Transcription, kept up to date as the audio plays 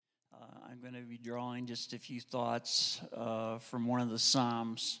I'm going to be drawing just a few thoughts from one of the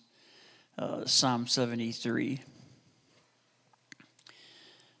Psalms, Psalm 73.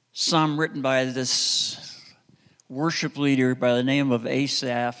 Psalm written by this worship leader by the name of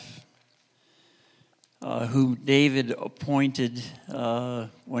Asaph, who David appointed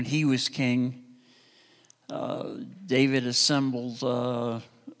when he was king. David assembled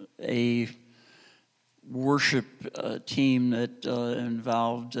a worship team that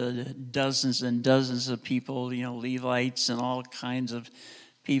involved dozens and dozens of people, Levites and all kinds of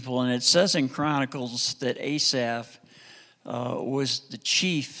people. And it says in Chronicles that Asaph was the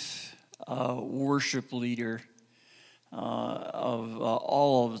chief worship leader of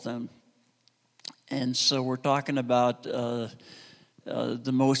all of them. And so we're talking about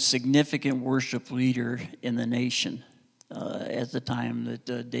the most significant worship leader in the nation at the time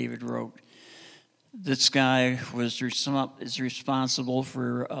that David wrote. This guy is responsible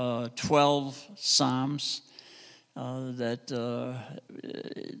for 12 psalms that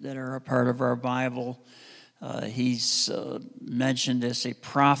are a part of our Bible. He's mentioned as a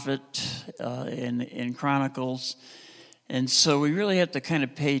prophet in Chronicles, and so we really have to kind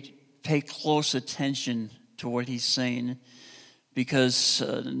of pay close attention to what he's saying, because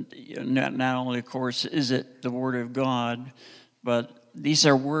not only, of course, is it the Word of God, but these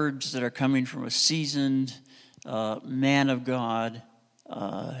are words that are coming from a seasoned man of God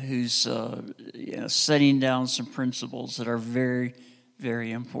who's setting down some principles that are very,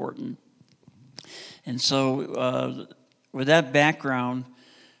 very important. And so with that background,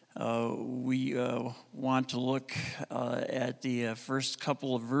 we want to look at the first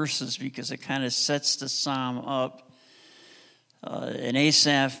couple of verses, because it kind of sets the psalm up. And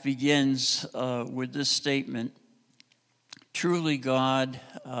Asaph begins with this statement: "Truly God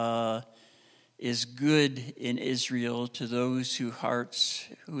is good in Israel to those whose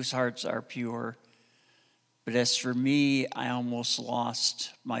hearts are pure. But as for me, I almost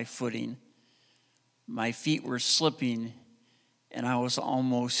lost my footing. My feet were slipping, and I was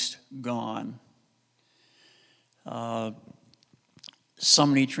almost gone." So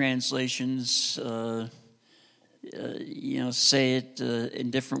many translations say it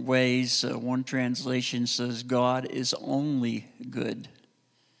in different ways. One translation says, "God is only good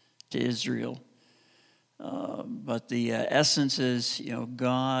to Israel." But the essence is,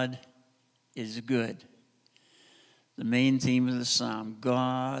 God is good. The main theme of the psalm,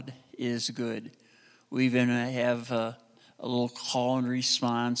 God is good. We even have a little call and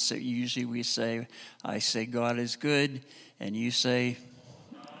response that usually we say. I say, "God is good," and you say,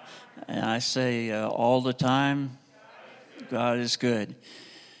 and I say all the time, God is good.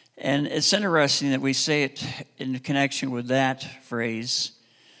 And it's interesting that we say it in connection with that phrase.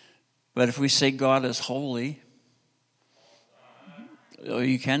 But if we say God is holy,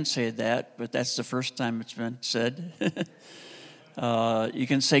 you can say that, but that's the first time it's been said. You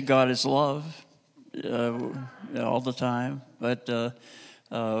can say God is love all the time, but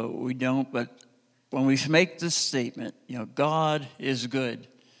we don't. But when we make this statement, God is good,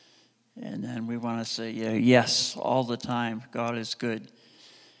 and then we want to say, yes, all the time, God is good.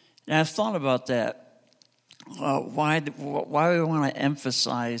 And I've thought about that. Why we want to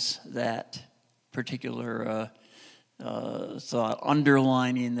emphasize that particular thought,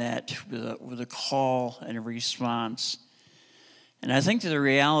 underlining that with a call and a response. And I think that the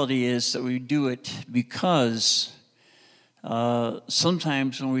reality is that we do it because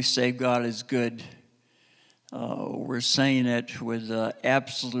sometimes when we say God is good, we're saying it with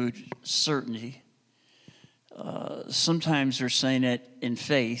absolute certainty. Sometimes we're saying it in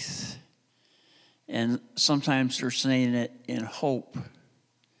faith, and sometimes we're saying it in hope.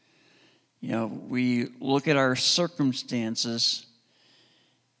 We look at our circumstances,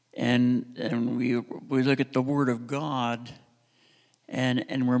 and we look at the Word of God,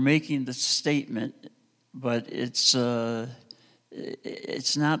 and we're making the statement, but it's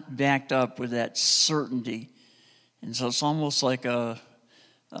not backed up with that certainty. And so it's almost like a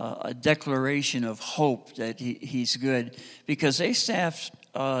declaration of hope that he's good, because Asaph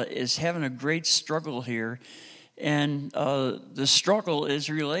is having a great struggle here, and the struggle is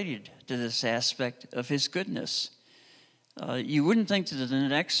related to this aspect of his goodness. You wouldn't think that in the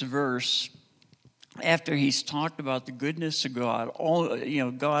next verse, after he's talked about the goodness of God,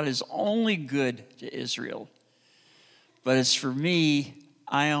 God is only good to Israel. But as for me,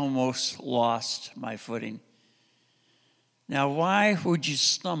 I almost lost my footing. Now, why would you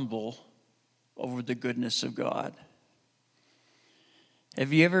stumble over the goodness of God?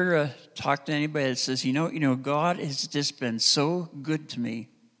 Have you ever talked to anybody that says, God has just been so good to me.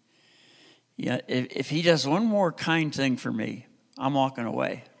 If he does one more kind thing for me, I'm walking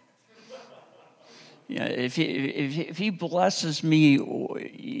away. Yeah, if he blesses me,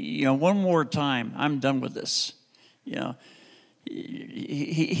 one more time, I'm done with this.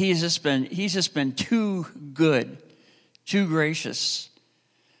 He's just been too good, too gracious.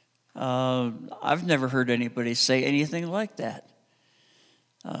 I've never heard anybody say anything like that.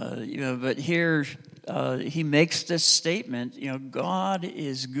 But here he makes this statement. God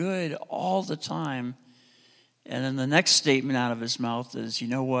is good all the time, and then the next statement out of his mouth is, you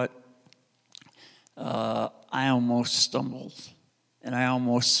know what? I almost stumbled, and I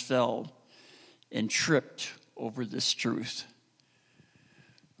almost fell and tripped over this truth.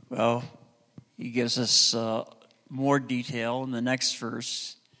 Well, he gives us more detail in the next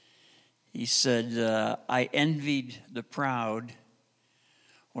verse. He said, I envied the proud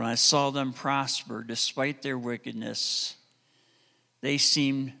when I saw them prosper despite their wickedness. They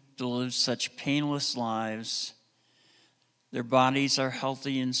seem to live such painless lives. Their bodies are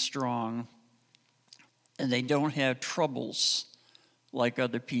healthy and strong, and they don't have troubles like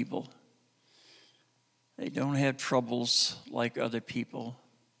other people. They don't have troubles like other people.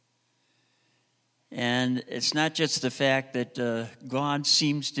 And it's not just the fact that God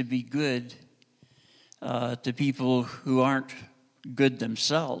seems to be good to people who aren't good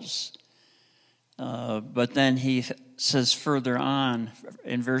themselves. But then he says further on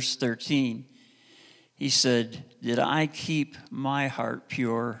in verse 13, he said, did I keep my heart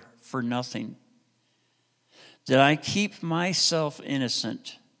pure for nothing? Did I keep myself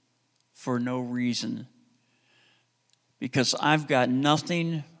innocent for no reason? Because I've got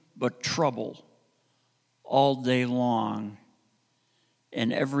nothing but trouble all day long,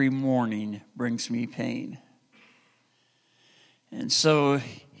 and every morning brings me pain. And so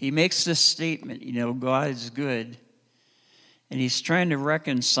he makes this statement, God is good, and he's trying to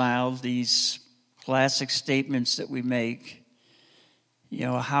reconcile these classic statements that we make.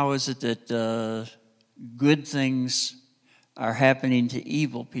 How is it that good things are happening to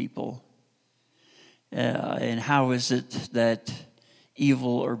evil people? And how is it that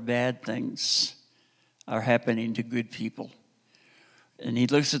evil or bad things are happening to good people? And he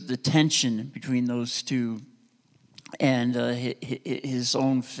looks at the tension between those two, and his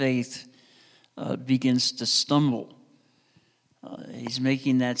own faith begins to stumble. He's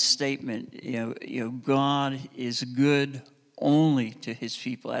making that statement, God is good only to his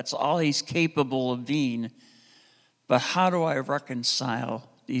people. That's all he's capable of being. But how do I reconcile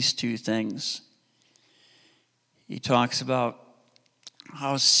these two things? He talks about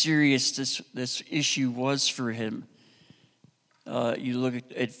how serious this issue was for him. You look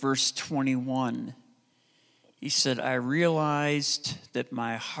at verse 21. He said, I realized that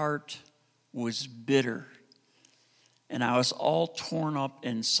my heart was bitter, and I was all torn up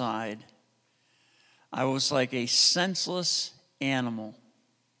inside. I was like a senseless animal.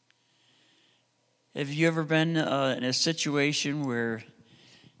 Have you ever been in a situation where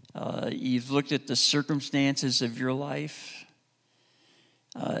you've looked at the circumstances of your life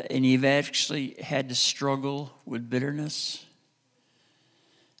and you've actually had to struggle with bitterness?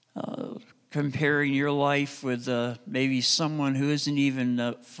 Comparing your life with maybe someone who isn't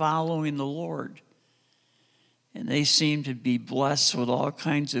even following the Lord, and they seem to be blessed with all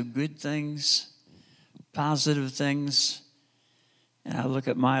kinds of good things, positive things, and I look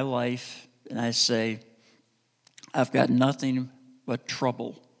at my life and I say, I've got nothing but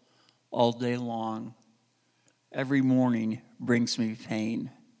trouble all day long. Every morning brings me pain.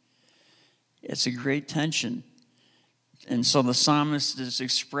 It's a great tension. And so the psalmist is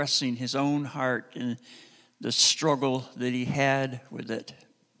expressing his own heart and the struggle that he had with it.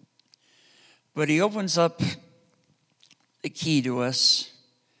 But he opens up the key to us,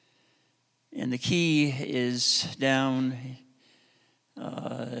 and the key is down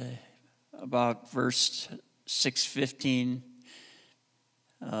about verse 6:15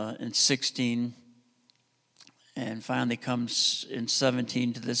 and 16, and finally comes in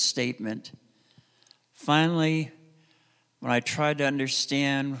 17 to this statement. Finally, when I tried to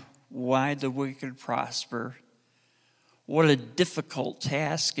understand why the wicked prosper, what a difficult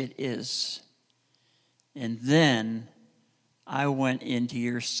task it is. And then I went into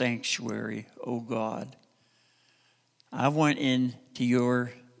your sanctuary, O God. I went into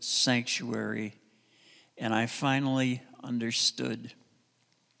your sanctuary, and I finally understood.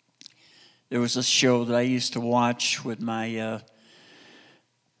 There was a show that I used to watch with my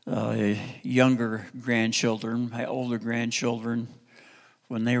younger grandchildren, my older grandchildren.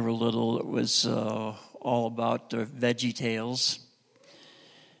 When they were little, it was all about Veggie Tales.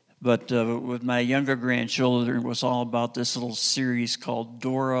 But with my younger grandchildren, it was all about this little series called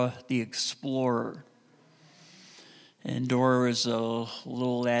Dora the Explorer. And Dora was a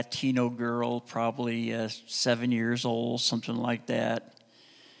little Latino girl, probably 7 years old, something like that.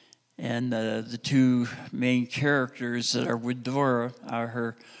 And the two main characters that are with Dora are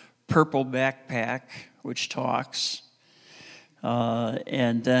her purple backpack, which talks,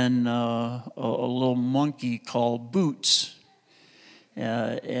 and then a little monkey called Boots.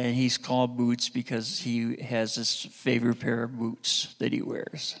 And he's called Boots because he has his favorite pair of boots that he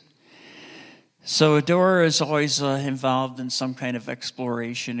wears. So Dora is always involved in some kind of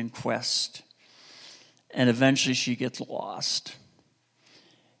exploration and quest. And eventually she gets lost.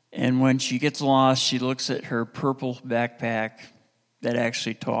 And when she gets lost, she looks at her purple backpack that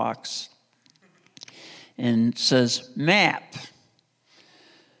actually talks and says, "Map."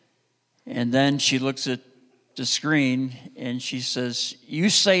 And then she looks at the screen and she says, "You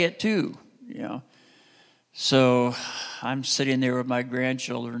say it too." So I'm sitting there with my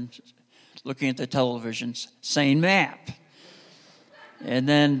grandchildren looking at the television saying "map." And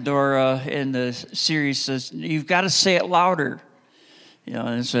then Dora in the series says, "You've got to say it louder."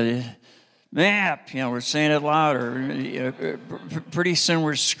 And so, "Map," we're saying it louder. Pretty soon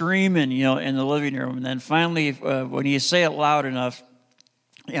we're screaming, in the living room. And then finally, when you say it loud enough,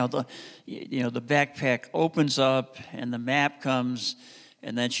 the backpack opens up and the map comes,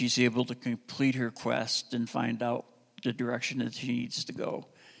 and then she's able to complete her quest and find out the direction that she needs to go.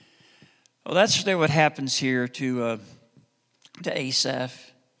 Well, that's what happens here to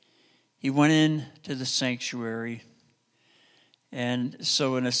Asaph. He went into the sanctuary. And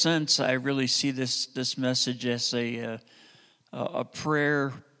so, in a sense, I really see this message as a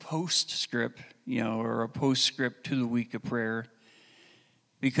prayer postscript, or a postscript to the week of prayer,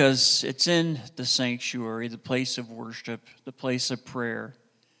 because it's in the sanctuary, the place of worship, the place of prayer,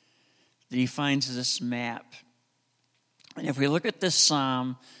 that he finds this map. And if we look at this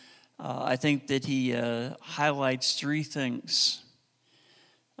psalm, I think that he highlights three things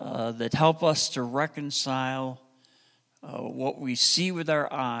that help us to reconcile what we see with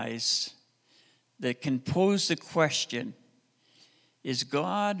our eyes, that can pose the question, is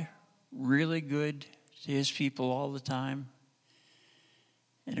God really good to his people all the time?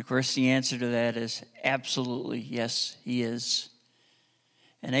 And of course the answer to that is absolutely yes, he is.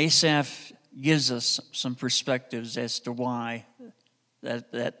 And Asaph gives us some perspectives as to why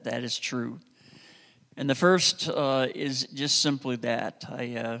that is true. And the first is just simply that.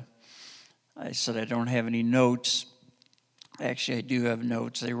 I said I don't have any notes. Actually, I do have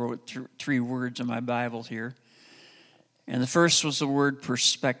notes. I wrote three words in my Bible here. And the first was the word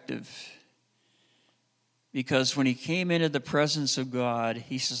perspective. Because when he came into the presence of God,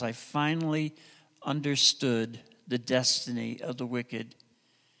 he says, "I finally understood the destiny of the wicked.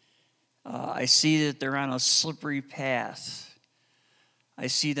 I see that they're on a slippery path. I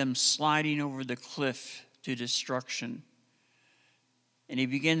see them sliding over the cliff to destruction." And he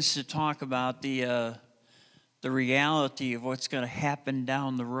begins to talk about the reality of what's going to happen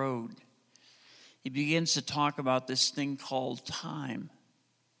down the road. He begins to talk about this thing called time.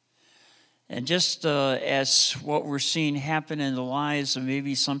 And just as what we're seeing happen in the lives of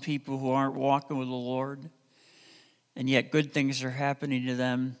maybe some people who aren't walking with the Lord, and yet good things are happening to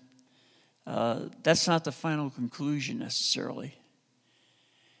them, that's not the final conclusion necessarily.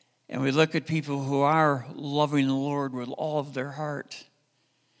 And we look at people who are loving the Lord with all of their heart,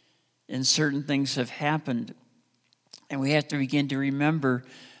 and certain things have happened. And we have to begin to remember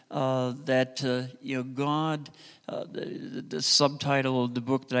that God, the subtitle of the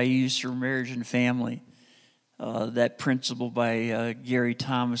book that I use for marriage and family, that principle by Gary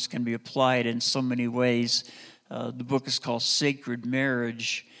Thomas can be applied in so many ways. The book is called Sacred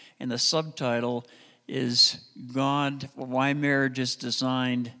Marriage, and the subtitle is God, Why Marriage is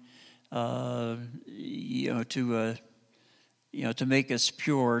Designed to make us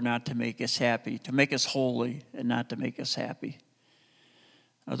pure, not to make us happy, to make us holy and not to make us happy.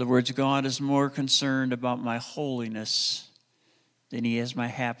 In other words, God is more concerned about my holiness than he is my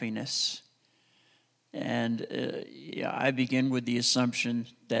happiness. And I begin with the assumption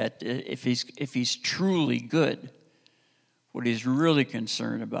that if he's truly good, what he's really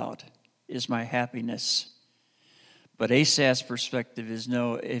concerned about is my happiness. But Asaph's perspective is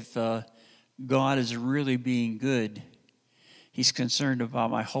no, if God is really being good, he's concerned about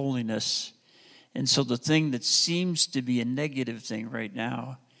my holiness. And so the thing that seems to be a negative thing right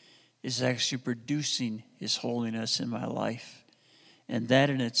now is actually producing his holiness in my life. And that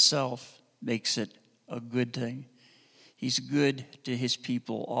in itself makes it a good thing. He's good to his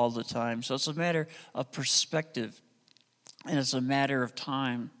people all the time. So it's a matter of perspective, and it's a matter of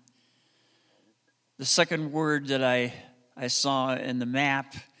time. The second word that I saw in the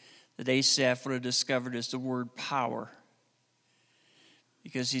map that Asaph would have discovered is the word power.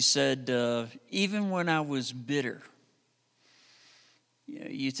 Because he said, even when I was bitter,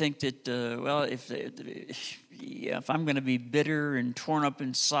 you think that, if I'm going to be bitter and torn up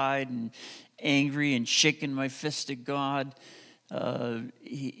inside and angry and shaking my fist at God,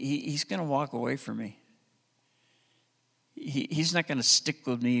 he's going to walk away from me. He's not going to stick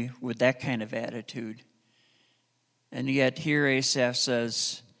with me with that kind of attitude. And yet here Asaph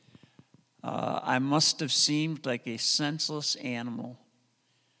says, I must have seemed like a senseless animal,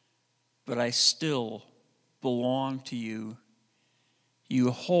 but I still belong to you. You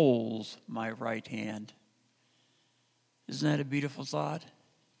hold my right hand. Isn't that a beautiful thought?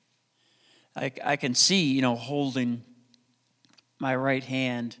 I can see, holding my right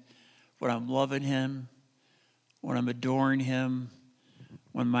hand when I'm loving him, when I'm adoring him,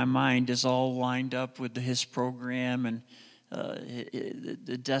 when my mind is all lined up with his program and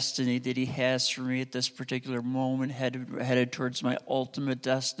the destiny that he has for me at this particular moment, headed towards my ultimate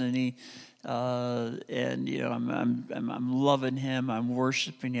destiny. I'm loving him, I'm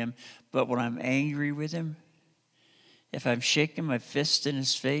worshiping him. But when I'm angry with him, if I'm shaking my fist in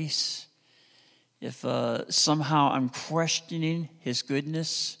his face, if somehow I'm questioning his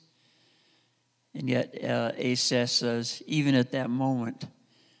goodness, and yet Asaph says, even at that moment,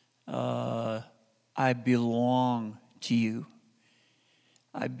 I belong to you.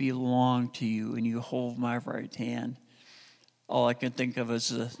 I belong to you, and you hold my right hand. All I can think of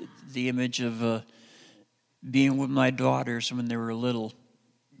is the image of being with my daughters when they were little.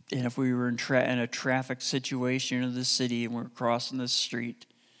 And if we were in a traffic situation in the city and we're crossing the street,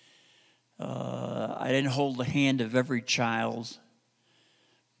 I didn't hold the hand of every child,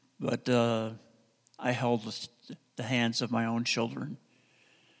 but I held the hands of my own children.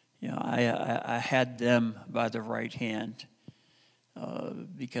 I had them by the right hand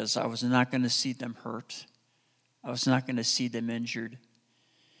because I was not going to see them hurt. I was not going to see them injured.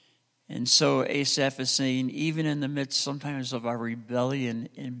 And so Asaph is saying, even in the midst sometimes of our rebellion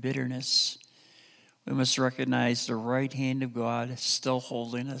and bitterness, we must recognize the right hand of God still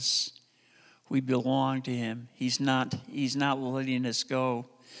holding us. We belong to him. He's not letting us go.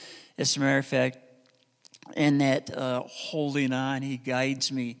 As a matter of fact, in that holding on, he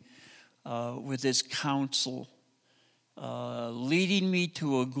guides me with his counsel, leading me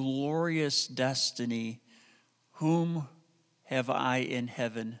to a glorious destiny. Whom have I in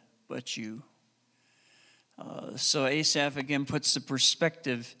heaven but you? So Asaph again puts the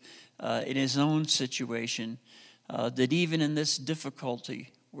perspective in his own situation that even in this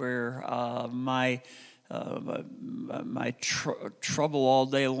difficulty where my trouble all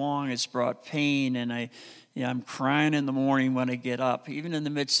day long has brought pain, and I'm crying in the morning when I get up. Even in the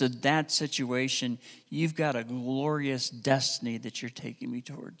midst of that situation, you've got a glorious destiny that you're taking me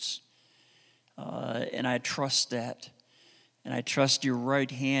towards. And I trust that. And I trust your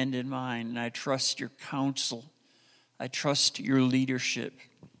right hand in mine. And I trust your counsel. I trust your leadership.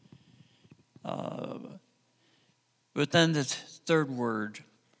 But then the third word,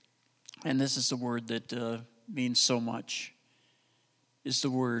 and this is the word that means so much, is the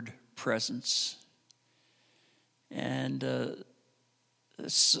word presence. And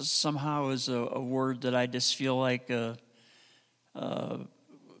somehow is a word that I just feel like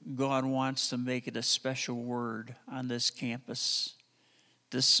God wants to make it a special word on this campus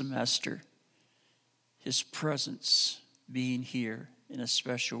this semester. His presence being here in a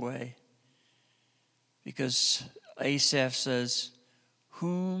special way. Because Asaph says,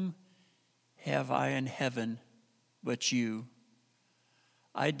 whom have I in heaven but you?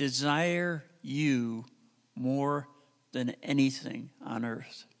 I desire you more than anything on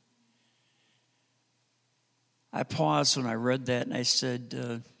earth. I paused when I read that and I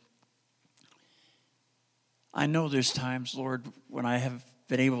said, I know there's times, Lord, when I have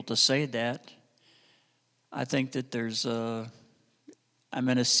been able to say that. I think that I'm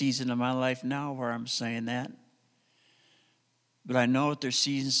in a season of my life now where I'm saying that. But I know that there's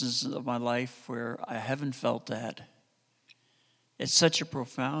seasons of my life where I haven't felt that. It's such a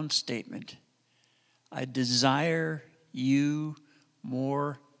profound statement. I desire you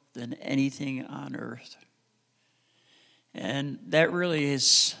more than anything on earth. And that really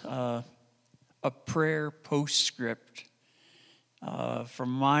is a prayer postscript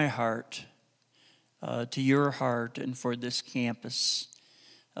from my heart to your heart and for this campus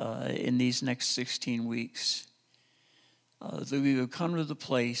in these next 16 weeks. That we would come to the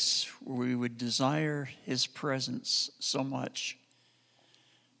place where we would desire his presence so much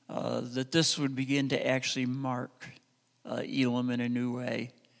that this would begin to actually mark Elam in a new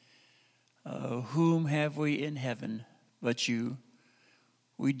way. Whom have we in heaven but you?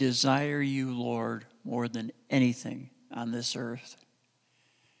 We desire you, Lord, more than anything on this earth.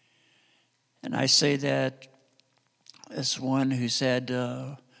 And I say that as one who's had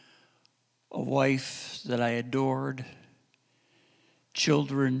a wife that I adored,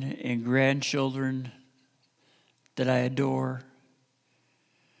 children and grandchildren that I adore,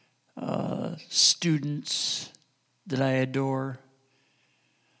 students that I adore.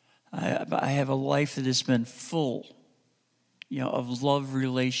 I have a life that has been full, of love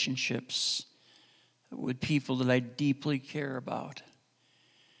relationships with people that I deeply care about,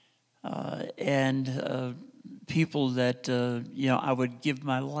 and people that I would give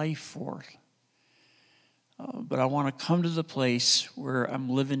my life for. But I want to come to the place where I'm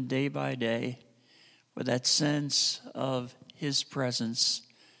living day by day with that sense of His presence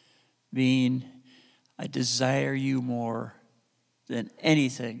being, I desire you more than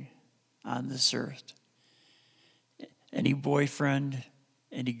anything on this earth. Any boyfriend,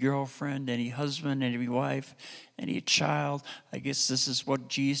 any girlfriend, any husband, any wife, any child. I guess this is what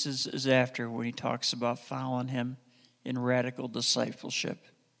Jesus is after when He talks about following Him in radical discipleship.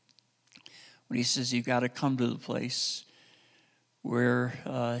 When He says you've got to come to the place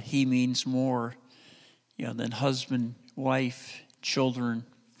where He means more, than husband, wife, children,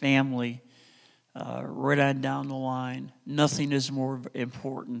 family, right on down the line. Nothing is more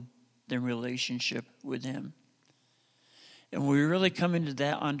important than relationship with Him. And when we really come into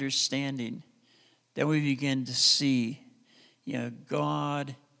that understanding, then we begin to see,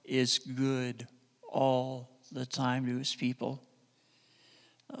 God is good all the time to His people.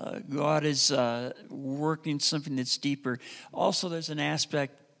 God is working something that's deeper. Also, there's an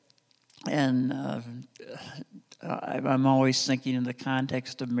aspect, and I'm always thinking in the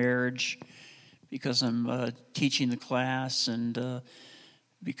context of marriage, because I'm teaching the class, and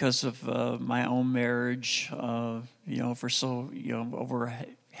because of my own marriage, for over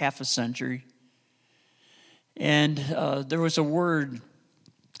half a century. And there was a word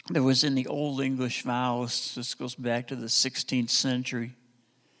that was in the Old English vows. This goes back to the 16th century.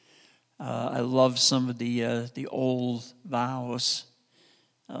 I love some of the old vows.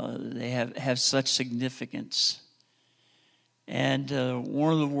 They have such significance. And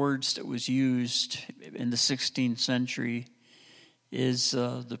one of the words that was used in the 16th century is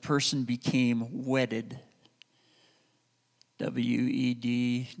the person became wedded.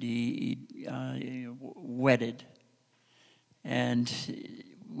 W-E-D-D-E, wedded. And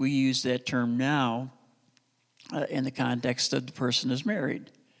we use that term now in the context of the person is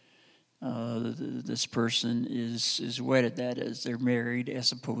married. This person is wedded, that is, they're married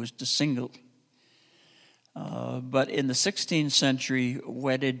as opposed to single. But in the 16th century,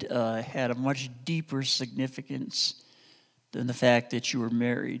 wedded had a much deeper significance than the fact that you were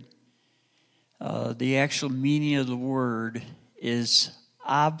married. The actual meaning of the word is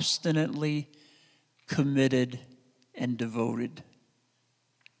obstinately committed and devoted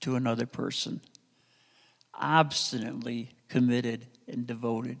to another person. Obstinately committed and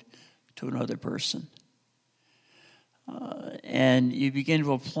devoted to another person. And you begin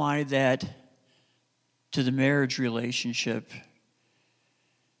to apply that to the marriage relationship,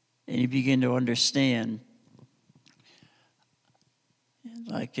 and you begin to understand.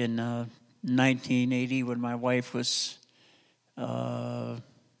 Like in 1980, when my wife was, or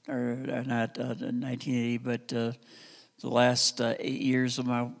not 1980, but the last 8 years of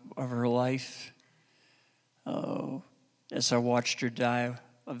her life, as I watched her die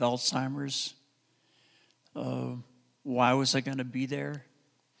of Alzheimer's, why was I going to be there?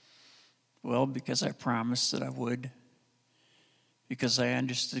 Well, because I promised that I would, because I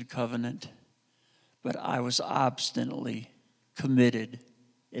understood covenant, but I was obstinately committed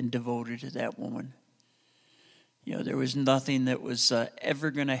and devoted to that woman. There was nothing that was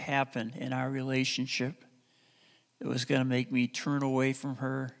ever going to happen in our relationship that was going to make me turn away from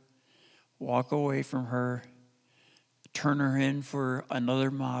her, walk away from her, turn her in for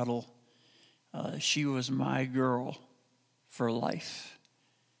another model. She was my girl for life.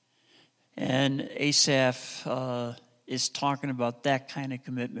 And Asaph is talking about that kind of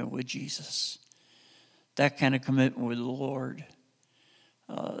commitment with Jesus, that kind of commitment with the Lord.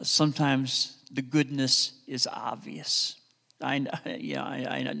 Sometimes the goodness is obvious. I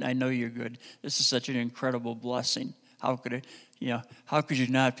know you're good. This is such an incredible blessing. How could it? How could you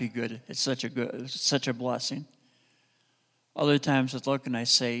not be good? It's such a blessing. Other times I look and I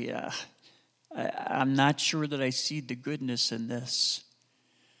say, I'm not sure that I see the goodness in this,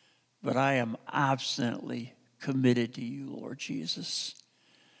 but I am obstinately committed to you, Lord Jesus.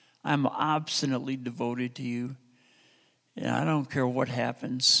 I'm obstinately devoted to you. And I don't care what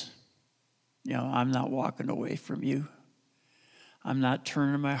happens. I'm not walking away from you. I'm not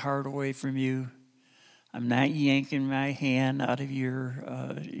turning my heart away from you. I'm not yanking my hand out of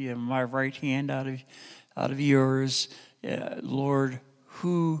my right hand out of yours. Lord,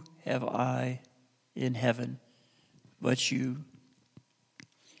 who have I in heaven but you?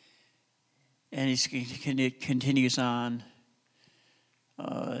 And he continues on.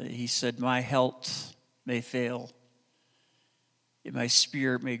 He said, my health may fail, and my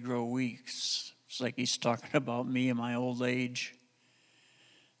spirit may grow weak. It's like he's talking about me in my old age.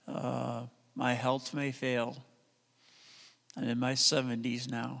 My health may fail. I'm in my 70s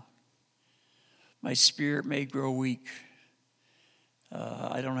now. My spirit may grow weak.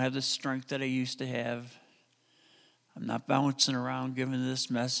 I don't have the strength that I used to have. I'm not bouncing around giving this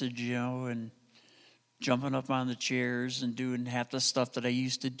message, and jumping up on the chairs and doing half the stuff that I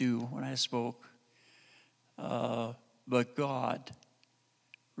used to do when I spoke. But God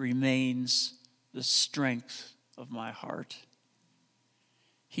remains the strength of my heart.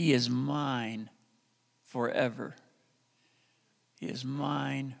 He is mine forever. He is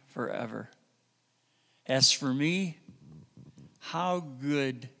mine forever. As for me, how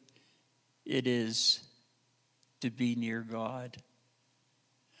good it is to be near God.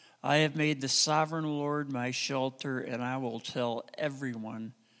 I have made the sovereign Lord my shelter, and I will tell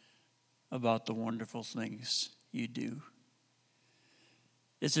everyone about the wonderful things you do.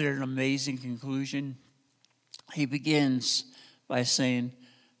 Isn't it an amazing conclusion? He begins by saying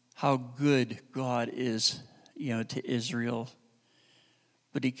how good God is, to Israel.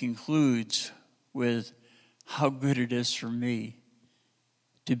 But he concludes with how good it is for me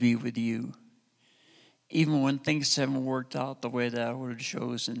to be with you. Even when things haven't worked out the way that I would have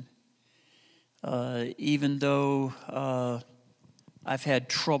chosen. Even though I've had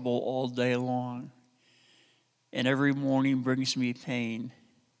trouble all day long, and every morning brings me pain,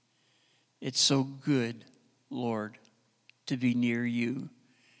 it's so good, Lord, to be near you.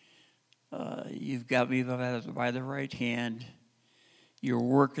 You've got me by the right hand. You're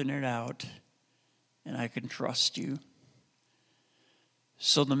working it out, and I can trust you.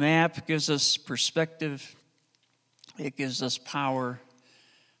 So the map gives us perspective. It gives us power.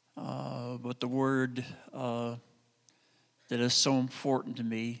 But the word that is so important to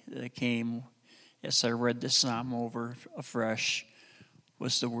me that came as I read this psalm over afresh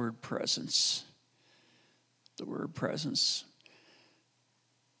was the word presence. The word presence.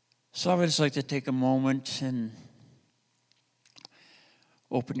 So I would just like to take a moment and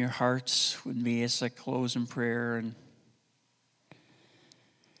open your hearts with me as I close in prayer and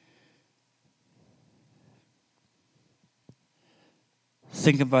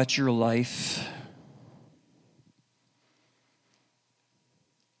think about your life.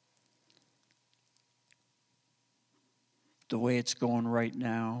 The way it's going right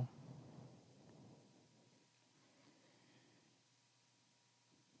now.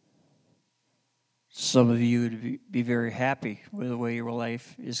 Some of you would be very happy with the way your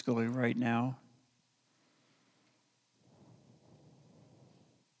life is going right now.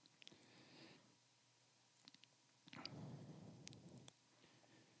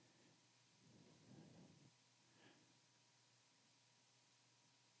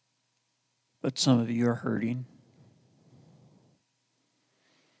 But some of you are hurting.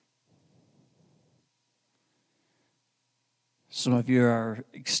 Some of you are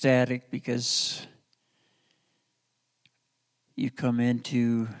ecstatic because you come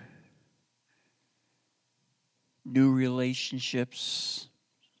into new relationships,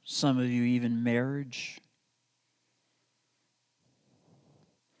 some of you even marriage.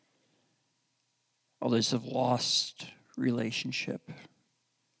 Others have lost relationship.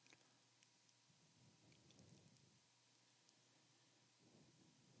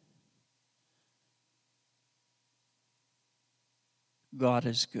 God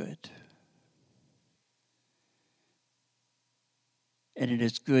is good. And it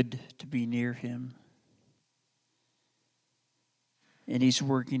is good to be near him. And he's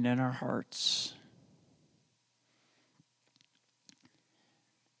working in our hearts.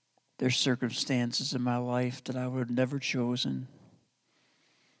 There's circumstances in my life that I would have never chosen.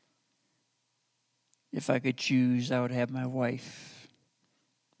 If I could choose, I would have my wife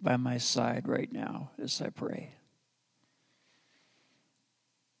by my side right now as I pray.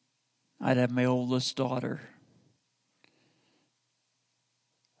 I'd have my oldest daughter.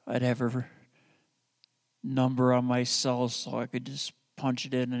 I'd have her number on my cell so I could just punch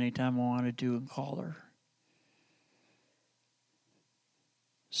it in anytime I wanted to and call her.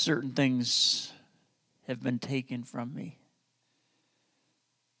 Certain things have been taken from me.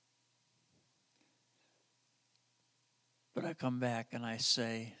 But I come back and I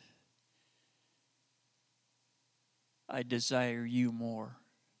say, I desire you more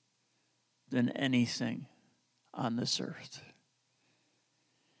than anything on this earth.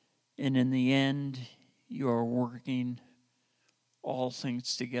 And in the end, you are working all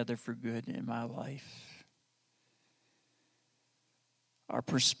things together for good in my life. Our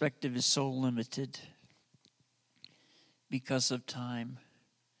perspective is so limited because of time.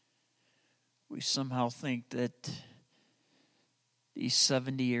 We somehow think that these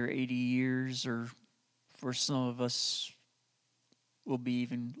 70 or 80 years, or for some of us, will be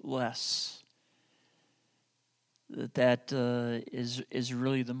even less. That is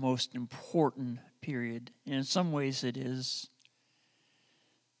really the most important period. And in some ways it is.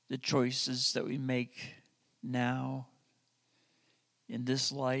 The choices that we make now in this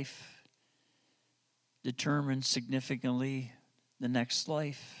life determine significantly the next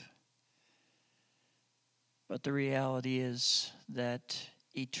life. But the reality is that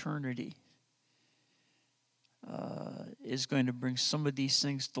eternity is going to bring some of these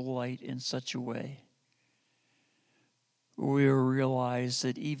things to light in such a way where we will realize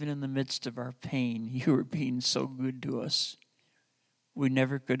that even in the midst of our pain, you are being so good to us. We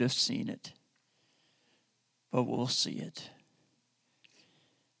never could have seen it, but we'll see it.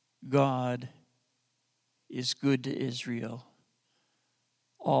 God is good to Israel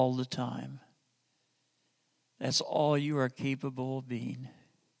all the time. That's all you are capable of being.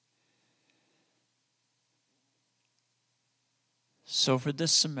 So for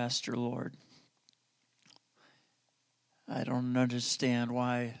this semester, Lord, I don't understand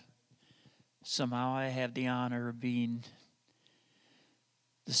why somehow I have the honor of being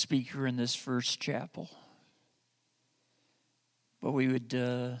the speaker in this first chapel. But we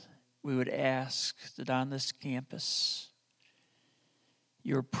would ask that on this campus,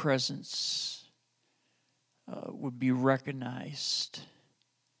 your presence would be recognized.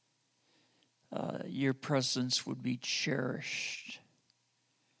 Your presence would be cherished.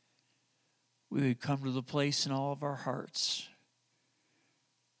 We would come to the place in all of our hearts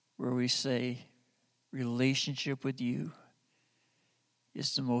where we say, relationship with you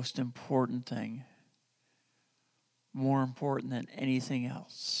is the most important thing, more important than anything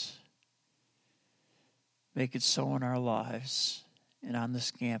else. Make it so in our lives and on this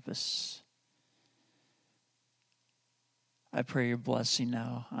campus. I pray your blessing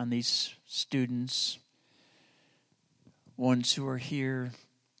now on these students, ones who are here,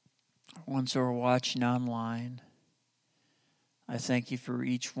 ones who are watching online. I thank you for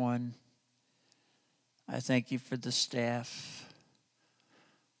each one. I thank you for the staff.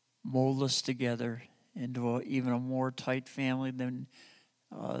 Mold us together into even a more tight family than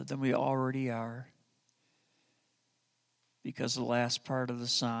we already are. Because the last part of the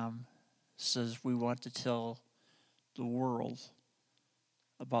psalm says we want to tell the world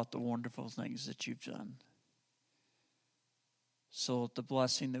about the wonderful things that you've done. So let the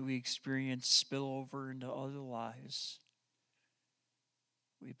blessing that we experience spill over into other lives.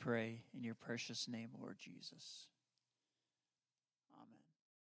 We pray in your precious name, Lord Jesus.